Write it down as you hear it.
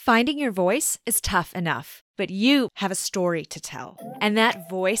Finding your voice is tough enough, but you have a story to tell. And that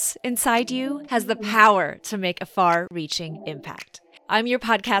voice inside you has the power to make a far-reaching impact. I'm your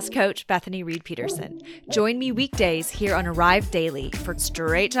podcast coach, Bethany Reed Peterson. Join me weekdays here on Arrive Daily for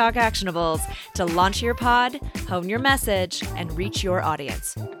straight talk actionables to launch your pod, hone your message, and reach your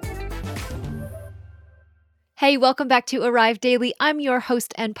audience. Hey, welcome back to Arrive Daily. I'm your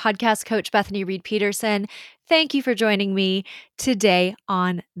host and podcast coach, Bethany Reed Peterson. Thank you for joining me today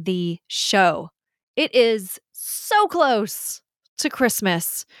on the show. It is so close to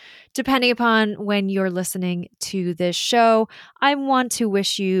Christmas. Depending upon when you're listening to this show, I want to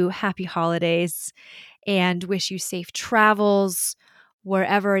wish you happy holidays and wish you safe travels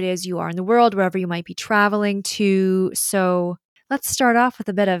wherever it is you are in the world, wherever you might be traveling to. So let's start off with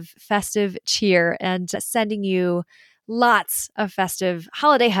a bit of festive cheer and sending you lots of festive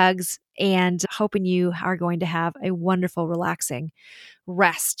holiday hugs and hoping you are going to have a wonderful, relaxing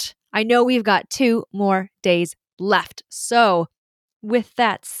rest. I know we've got 2 more days left. So with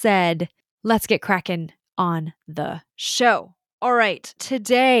that said, let's get cracking on the show. All right,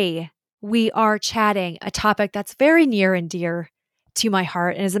 today we are chatting a topic that's very near and dear to my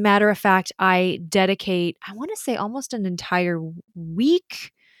heart. And as a matter of fact, I dedicate, I want to say almost an entire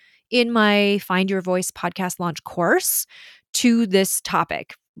week in my Find Your Voice podcast launch course to this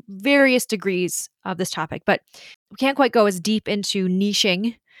topic, various degrees of this topic. But we can't quite go as deep into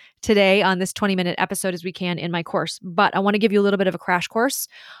niching today on this 20-minute episode as we can in my course. But I want to give you a little bit of a crash course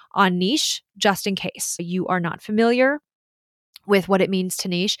on niche, just in case you are not familiar with what it means to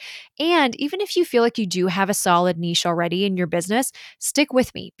niche. And even if you feel like you do have a solid niche already in your business, stick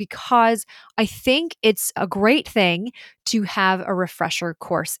with me because I think it's a great thing to have a refresher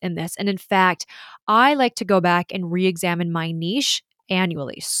course in this. And in fact, I like to go back and re-examine my niche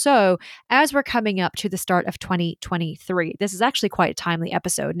annually. So as we're coming up to the start of 2023, this is actually quite a timely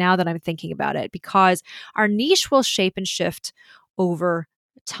episode now that I'm thinking about it because our niche will shape and shift over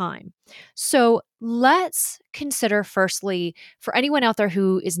time. So let's consider firstly, for anyone out there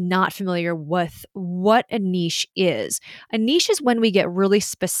who is not familiar with what a niche is when we get really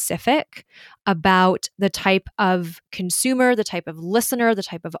specific about the type of consumer, the type of listener, the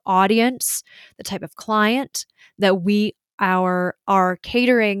type of audience, the type of client that we are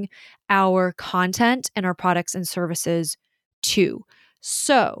catering our content and our products and services to.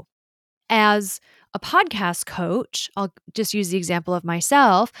 So as a podcast coach, I'll just use the example of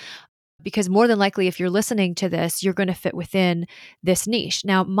myself because more than likely, if you're listening to this, you're going to fit within this niche.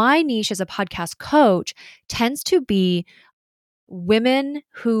 Now, my niche as a podcast coach tends to be women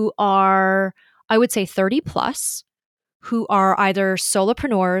who are, I would say 30 plus, who are either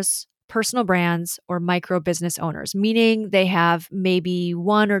solopreneurs, personal brands, or micro business owners, meaning they have maybe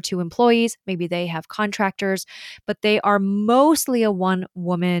 1 or 2 employees, maybe they have contractors, but they are mostly a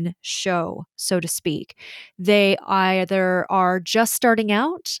one-woman show, so to speak. They either are just starting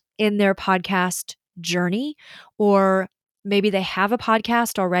out in their podcast journey, or maybe they have a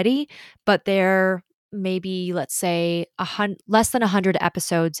podcast already, but they're maybe, let's say, less than 100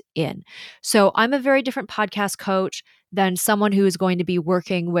 episodes in. So I'm a very different podcast coach than someone who is going to be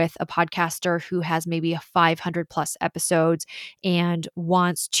working with a podcaster who has maybe 500 plus episodes and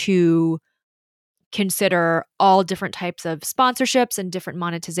wants to consider all different types of sponsorships and different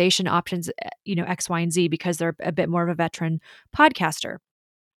monetization options, X, Y, and Z, because they're a bit more of a veteran podcaster.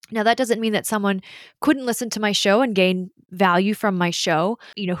 Now, that doesn't mean that someone couldn't listen to my show and gain value from my show,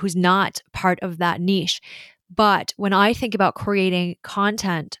 who's not part of that niche. But when I think about creating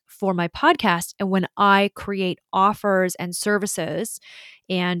content for my podcast and when I create offers and services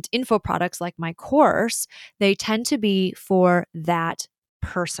and info products like my course, they tend to be for that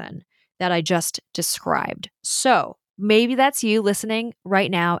person that I just described. So maybe that's you listening right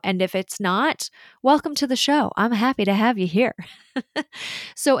now. And if it's not, welcome to the show. I'm happy to have you here.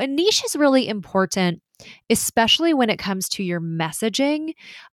 So a niche is really important, especially when it comes to your messaging,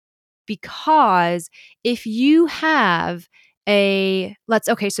 because if you have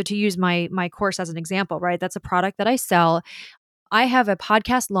so to use my course as an example, right? That's a product that I sell. I have a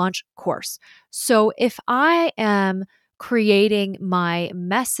podcast launch course. So if I am creating my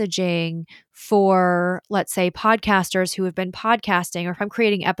messaging for, let's say, podcasters who have been podcasting, or if I'm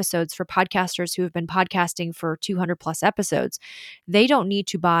creating episodes for podcasters who have been podcasting for 200 plus episodes, they don't need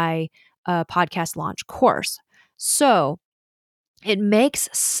to buy a podcast launch course. So it makes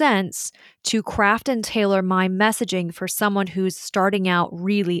sense to craft and tailor my messaging for someone who's starting out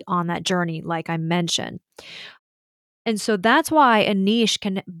really on that journey, like I mentioned. And so that's why a niche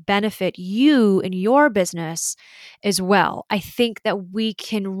can benefit you in your business as well. I think that we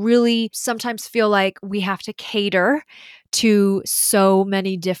can really sometimes feel like we have to cater to so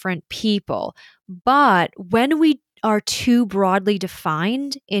many different people. But when we are too broadly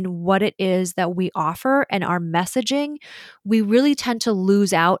defined in what it is that we offer and our messaging, we really tend to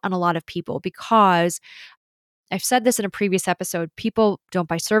lose out on a lot of people because I've said this in a previous episode. People don't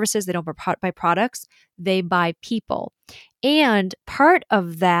buy services, they don't buy products, they buy people. And part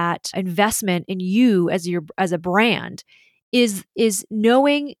of that investment in you as a brand is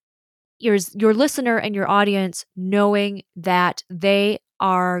knowing your listener and your audience knowing that they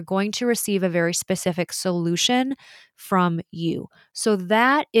are going to receive a very specific solution from you. So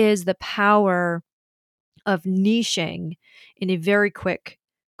that is the power of niching in a very quick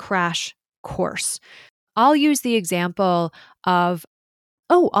crash course. I'll use the example of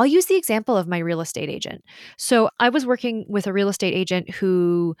I'll use the example of my real estate agent. So I was working with a real estate agent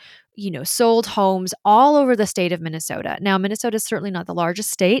who, sold homes all over the state of Minnesota. Now, Minnesota is certainly not the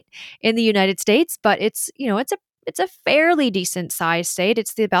largest state in the United States, but it's a fairly decent sized state.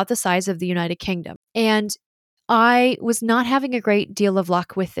 It's about the size of the United Kingdom. And I was not having a great deal of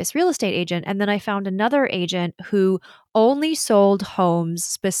luck with this real estate agent. And then I found another agent who only sold homes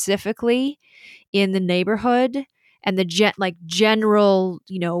specifically in the neighborhood and the general,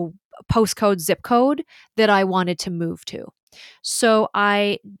 postcode zip code that I wanted to move to. So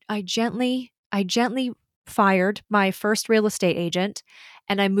I gently fired my first real estate agent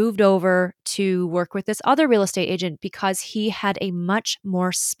and I moved over to work with this other real estate agent because he had a much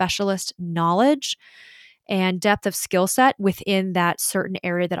more specialist knowledge and depth of skill set within that certain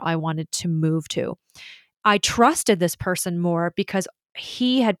area that I wanted to move to. I trusted this person more because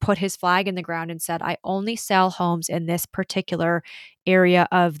he had put his flag in the ground and said, I only sell homes in this particular area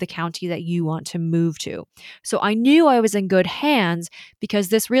of the county that you want to move to. So I knew I was in good hands because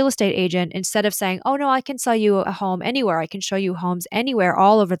this real estate agent, instead of saying, oh no, I can sell you a home anywhere, I can show you homes anywhere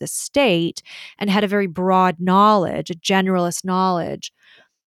all over the state, and had a very broad knowledge, a generalist knowledge,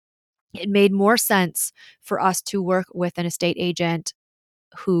 it made more sense for us to work with an estate agent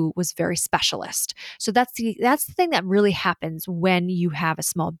who was very specialist. So that's the thing that really happens when you have a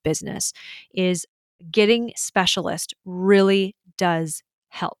small business is getting specialist really does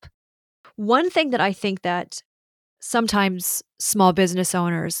help. One thing that I think that sometimes small business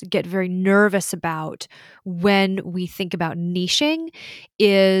owners get very nervous about when we think about niching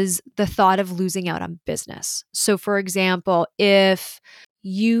is the thought of losing out on business. So for example, if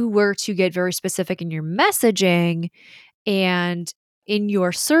you were to get very specific in your messaging and in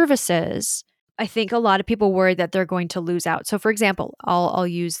your services, I think a lot of people worry that they're going to lose out. So, for example, I'll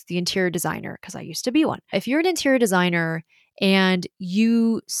use the interior designer because I used to be one. If you're an interior designer and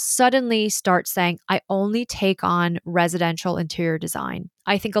you suddenly start saying, I only take on residential interior design,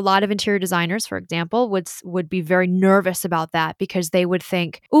 I think a lot of interior designers, for example, would be very nervous about that because they would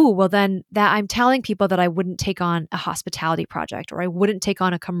think, oh, well, then that I'm telling people that I wouldn't take on a hospitality project or I wouldn't take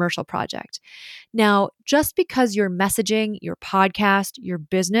on a commercial project. Now, just because your messaging, your podcast, your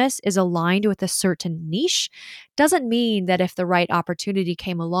business is aligned with a certain niche doesn't mean that if the right opportunity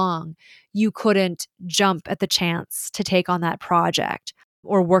came along, you couldn't jump at the chance to take on that project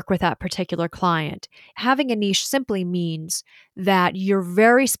or work with that particular client. Having a niche simply means that you're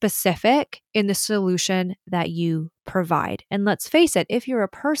very specific in the solution that you provide. And let's face it, if you're a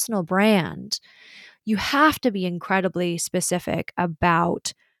personal brand, you have to be incredibly specific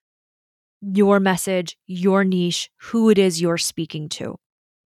about your message, your niche, who it is you're speaking to.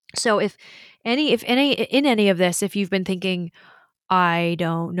 So if any of this, if you've been thinking, I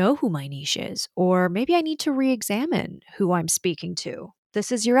don't know who my niche is, or maybe I need to re-examine who I'm speaking to, this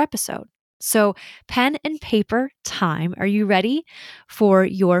is your episode. So, pen and paper time. Are you ready for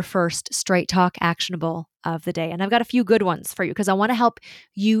your first Straight Talk actionable of the day? And I've got a few good ones for you because I want to help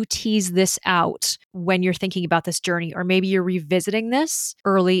you tease this out when you're thinking about this journey, or maybe you're revisiting this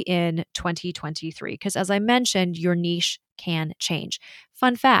early in 2023. Because as I mentioned, your niche can change.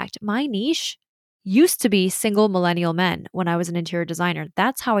 Fun fact, my niche used to be single millennial men when I was an interior designer.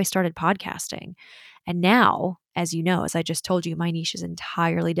 That's how I started podcasting. And now, as you know, as I just told you, my niche is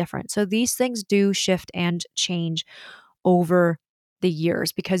entirely different. So these things do shift and change over the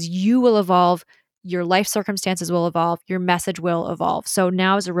years because you will evolve, your life circumstances will evolve, your message will evolve. So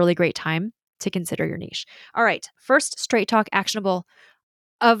now is a really great time to consider your niche. All right, first Straight Talk actionable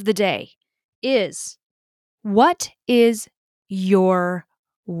of the day is, what is your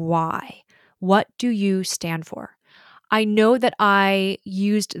why? What do you stand for? I know that I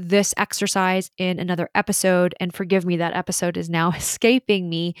used this exercise in another episode, and forgive me, that episode is now escaping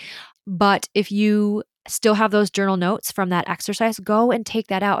me. But if you still have those journal notes from that exercise, go and take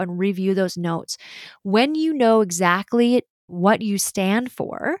that out and review those notes. When you know exactly what you stand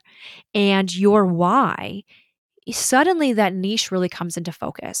for and your why, suddenly that niche really comes into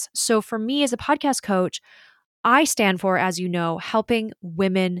focus. So for me as a podcast coach, I stand for, as you know, helping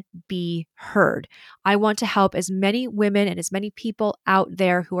women be heard. I want to help as many women and as many people out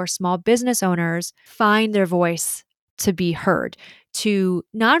there who are small business owners find their voice to be heard, to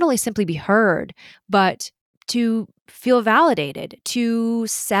not only simply be heard, but to feel validated, to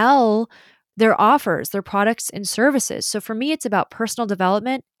sell their offers, their products and services. So for me, it's about personal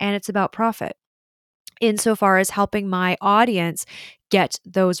development and it's about profit insofar as helping my audience get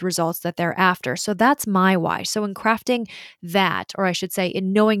those results that they're after. So that's my why. So in crafting that, or I should say,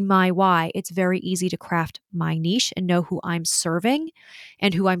 in knowing my why, it's very easy to craft my niche and know who I'm serving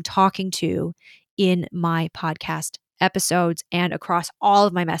and who I'm talking to in my podcast episodes and across all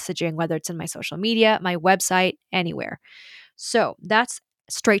of my messaging, whether it's in my social media, my website, anywhere. So that's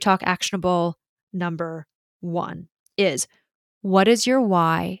Straight Talk Actionable number 1 is, what is your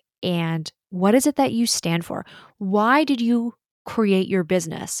why and what is it that you stand for? Why did you create your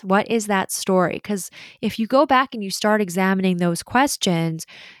business? What is that story? Because if you go back and you start examining those questions,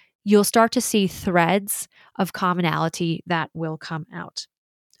 you'll start to see threads of commonality that will come out.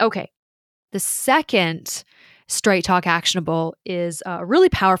 Okay, the second Straight Talk Actionable is a really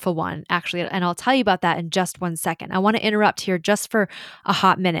powerful one, actually, and I'll tell you about that in just 1 second. I want to interrupt here just for a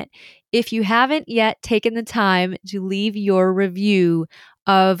hot minute. If you haven't yet taken the time to leave your review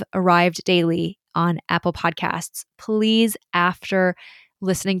of Arrived Daily on Apple Podcasts, please, after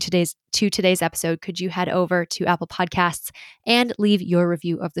listening to today's episode, could you head over to Apple Podcasts and leave your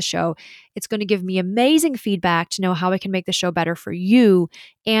review of the show? It's going to give me amazing feedback to know how I can make the show better for you,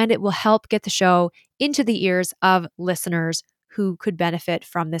 and it will help get the show into the ears of listeners who could benefit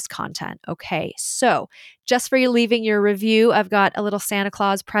from this content. Okay, so just for you leaving your review, I've got a little Santa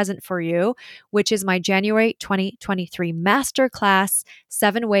Claus present for you, which is my January 2023 Masterclass,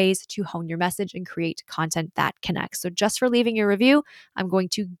 7 Ways to Hone Your Message and Create Content That Connects. So just for leaving your review, I'm going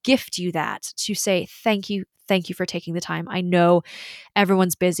to gift you that to say thank you. Thank you for taking the time. I know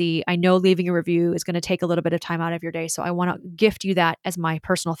everyone's busy. I know leaving a review is going to take a little bit of time out of your day. So I want to gift you that as my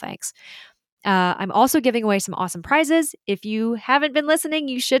personal thanks. I'm also giving away some awesome prizes. If you haven't been listening,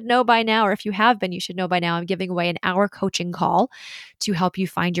 you should know by now, or if you have been, you should know by now. I'm giving away an hour coaching call to help you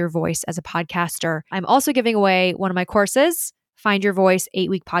find your voice as a podcaster. I'm also giving away one of my courses, Find Your Voice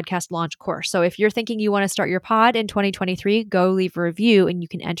 8-week podcast launch course. So if you're thinking you want to start your pod in 2023, go leave a review and you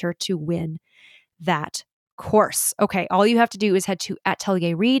can enter to win that course. Okay, all you have to do is head to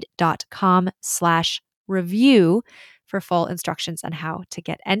atelierread.com/review for full instructions on how to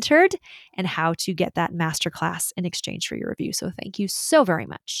get entered and how to get that masterclass in exchange for your review. So thank you so very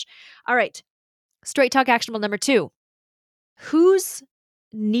much. All right, Straight Talk Actionable number 2. Whose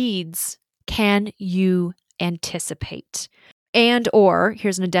needs can you anticipate? And or,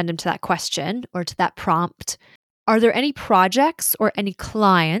 here's an addendum to that question or to that prompt. Are there any projects or any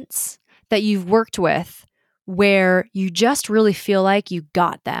clients that you've worked with where you just really feel like you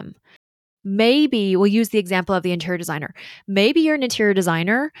got them? Maybe we'll use the example of the interior designer. Maybe you're an interior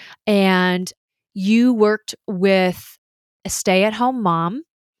designer and you worked with a stay-at-home mom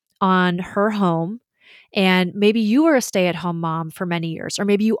on her home, and maybe you were a stay-at-home mom for many years, or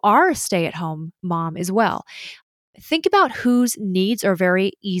maybe you are a stay-at-home mom as well. Think about whose needs are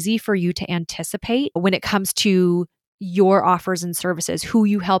very easy for you to anticipate when it comes to your offers and services, who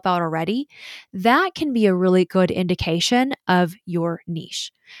you help out already. That can be a really good indication of your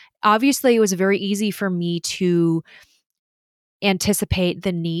niche. Obviously, it was very easy for me to anticipate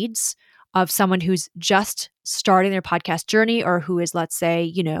the needs of someone who's just starting their podcast journey or who is, let's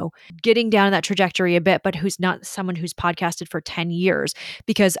say, getting down that trajectory a bit, but who's not someone who's podcasted for 10 years,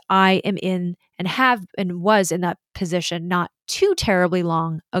 because I am in and have and was in that position not too terribly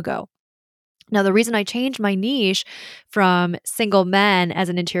long ago. Now, the reason I changed my niche from single men as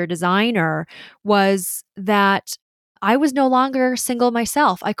an interior designer was that I was no longer single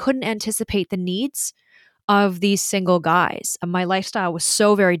myself. I couldn't anticipate the needs of these single guys. My lifestyle was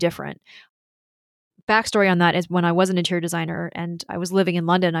so very different. Backstory on that is when I was an interior designer and I was living in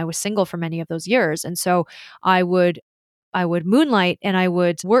London, I was single for many of those years. And so I would moonlight and I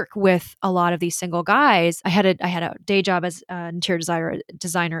would work with a lot of these single guys. I had a day job as an interior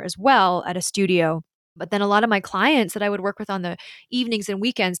designer as well at a studio. But then a lot of my clients that I would work with on the evenings and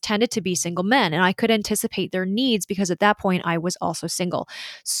weekends tended to be single men, and I could anticipate their needs because at that point I was also single.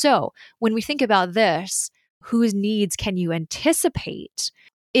 So when we think about this, whose needs can you anticipate?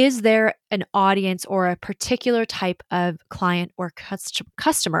 Is there an audience or a particular type of client or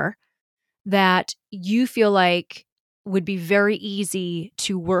customer that you feel like would be very easy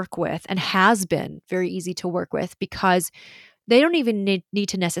to work with and has been very easy to work with because they don't even need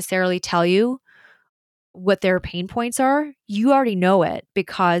to necessarily tell you what their pain points are. You already know it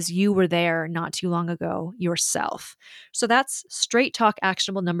because you were there not too long ago yourself. So that's straight talk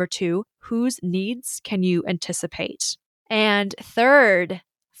actionable number 2. Whose needs can you anticipate? And third,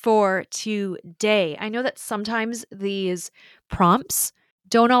 for today, I know that sometimes these prompts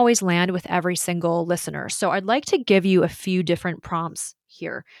don't always land with every single listener. So I'd like to give you a few different prompts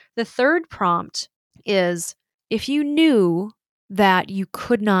here. The third prompt is if you knew that you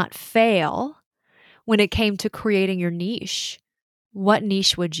could not fail when it came to creating your niche, what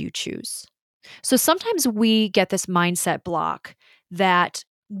niche would you choose? So sometimes we get this mindset block that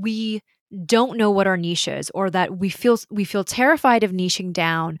we don't know what our niche is, or that we feel terrified of niching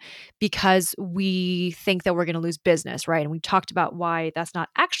down because we think that we're going to lose business, right? And we talked about why that's not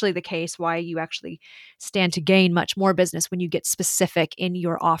actually the case, why you actually stand to gain much more business when you get specific in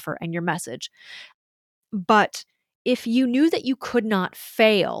your offer and your message. But if you knew that you could not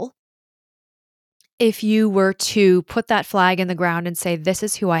fail, if you were to put that flag in the ground and say, this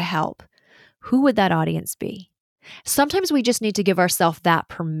is who I help, who would that audience be? Sometimes we just need to give ourselves that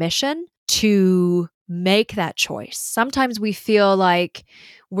permission to make that choice. Sometimes we feel like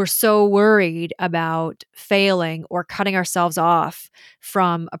we're so worried about failing or cutting ourselves off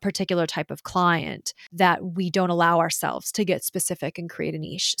from a particular type of client that we don't allow ourselves to get specific and create a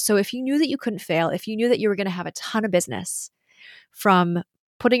niche. So if you knew that you couldn't fail, if you knew that you were going to have a ton of business from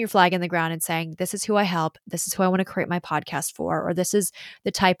putting your flag in the ground and saying, this is who I help, this is who I want to create my podcast for, or this is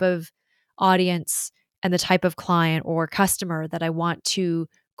the type of audience and the type of client or customer that I want to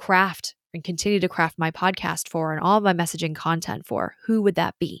craft and continue to craft my podcast for and all of my messaging content for, who would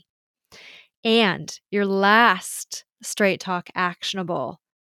that be? And your last straight talk actionable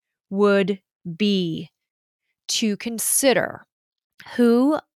would be to consider,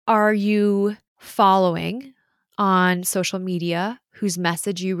 who are you following on social media whose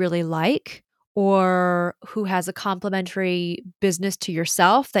message you really like, or who has a complementary business to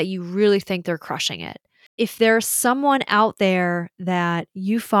yourself that you really think they're crushing it? If there's someone out there that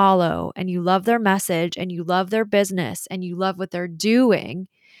you follow and you love their message and you love their business and you love what they're doing,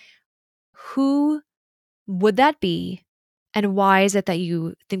 who would that be? And why is it that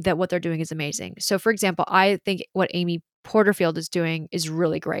you think that what they're doing is amazing? So, for example, I think what Amy Porterfield is doing is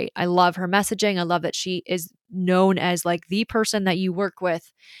really great. I love her messaging. I love that she is known as like the person that you work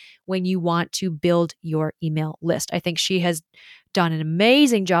with when you want to build your email list. I think she has done an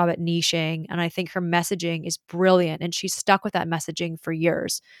amazing job at niching, and I think her messaging is brilliant, and she's stuck with that messaging for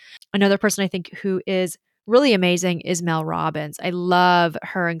years. Another person I think who is really amazing is Mel Robbins. I love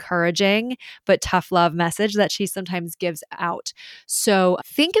her encouraging but tough love message that she sometimes gives out. So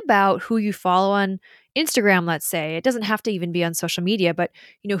think about who you follow on Instagram, let's say. It doesn't have to even be on social media, but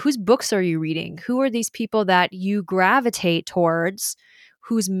whose books are you reading? Who are these people that you gravitate towards,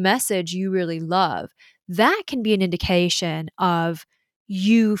 whose message you really love? That can be an indication of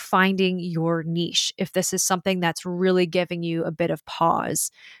you finding your niche, if this is something that's really giving you a bit of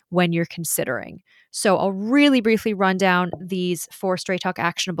pause when you're considering. So I'll really briefly run down these 4 Straight Talk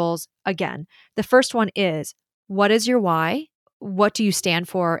actionables again. The first one is, what is your why? What do you stand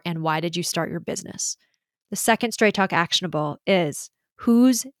for? And why did you start your business? The second Straight Talk actionable is,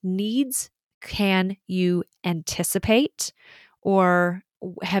 whose needs can you anticipate? Or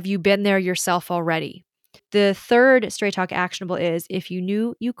have you been there yourself already? The third Straight Talk actionable is, if you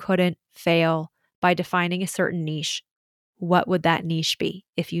knew you couldn't fail by defining a certain niche, what would that niche be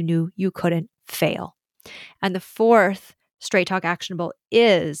if you knew you couldn't fail? And the fourth Straight Talk actionable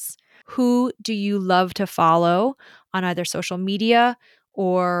is, who do you love to follow on either social media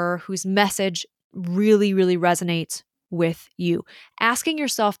or whose message really, really resonates with you? Asking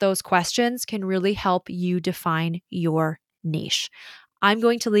yourself those questions can really help you define your niche. I'm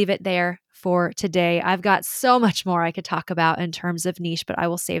going to leave it there for today. I've got so much more I could talk about in terms of niche, but I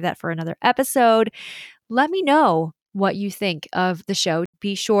will save that for another episode. Let me know what you think of the show.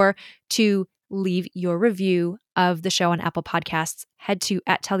 Be sure to leave your review of the show on Apple Podcasts. Head to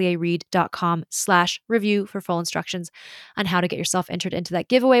 @tellierreed.com/review for full instructions on how to get yourself entered into that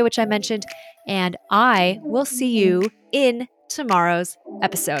giveaway, which I mentioned. And I will see you in tomorrow's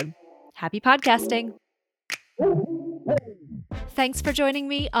episode. Happy podcasting. Thanks for joining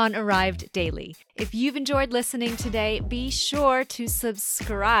me on Arrived Daily. If you've enjoyed listening today, be sure to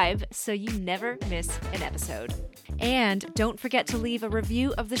subscribe so you never miss an episode. And don't forget to leave a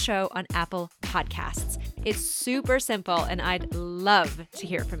review of the show on Apple Podcasts. podcasts. It's super simple, and I'd love to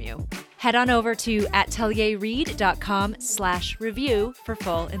hear from you. Head on over to atelierread.com/review for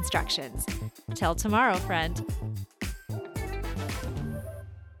full instructions. Till tomorrow, friend.